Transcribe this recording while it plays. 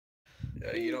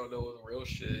You don't know the real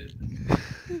shit.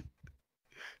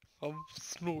 I'm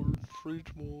snorting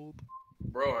fridge mold.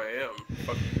 Bro, I am. What the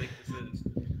fuck do you think this is?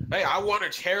 Hey, I won a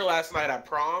chair last night at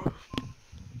prom.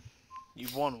 You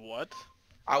won what?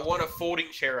 I won a folding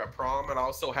chair at prom, and I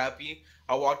was so happy.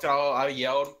 I walked out, I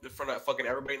yelled in front of fucking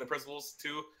everybody in the principals,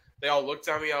 too. They all looked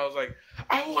at me, I was like,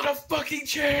 I want a fucking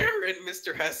chair! And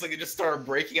Mr. Hessling just started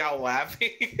breaking out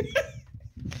laughing.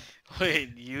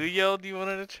 Wait, you yelled you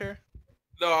wanted a chair?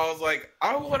 No, I was like,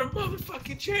 I want a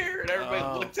motherfucking chair! And everybody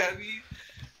looked at me.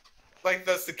 Like,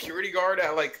 the security guard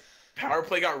at, like, Power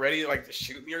Play got ready, like, to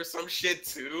shoot me or some shit,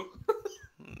 too.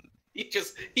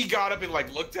 He got up and,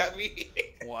 like, looked at me.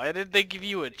 Why did they give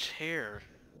you a chair?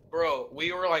 Bro,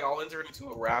 we were, like, all entered into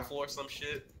a raffle or some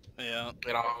shit. Yeah.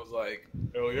 And I was like,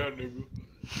 hell yeah, nigga.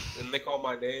 And they called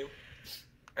my name.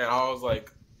 And I was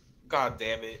like, God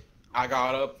damn it. I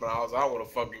got up and I was like, I want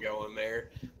to fucking go in there.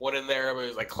 Went in there, everybody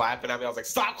was like clapping at me. I was like,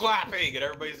 stop clapping! And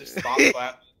everybody's just stopped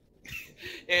clapping.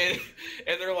 And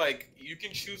they're like, you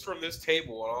can choose from this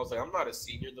table. And I was like, I'm not a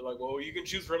senior. They're like, well, you can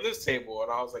choose from this table.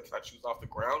 And I was like, can I choose off the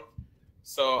ground?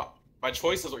 So my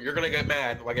choices were, you're going to get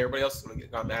mad. Like everybody else is going to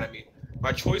get mad at me.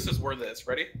 My choices were this.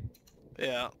 Ready?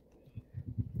 Yeah.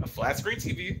 A flat screen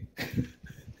TV.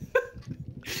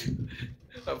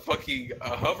 A fucking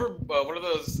hover, one of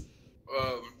those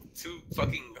two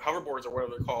fucking hoverboards or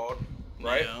whatever they're called,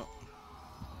 right? Yeah.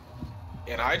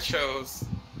 And I chose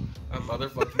a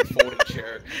motherfucking folding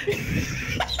chair.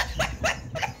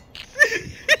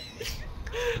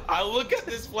 I look at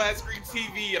this flat screen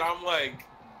TV and I'm like,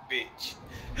 bitch.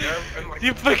 And like,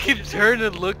 You fucking turn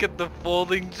and look at the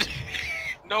folding chair.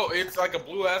 No, it's like a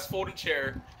blue ass folding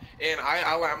chair, and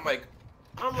I'm like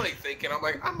thinking,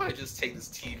 I might just take this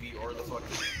TV or the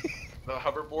fucking the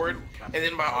hoverboard, and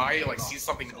then my eye like sees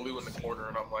something blue in the corner,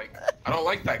 and I'm like, I don't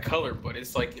like that color, but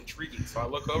it's like intriguing. So I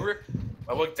look over,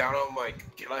 I look down, and I'm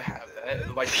like, can I have that?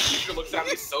 And like the teacher looks at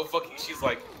me so fucking, she's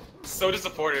like, so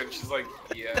disappointed, and she's like,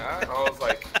 yeah. And I was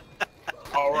like,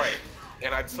 all right,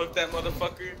 and I took that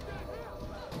motherfucker.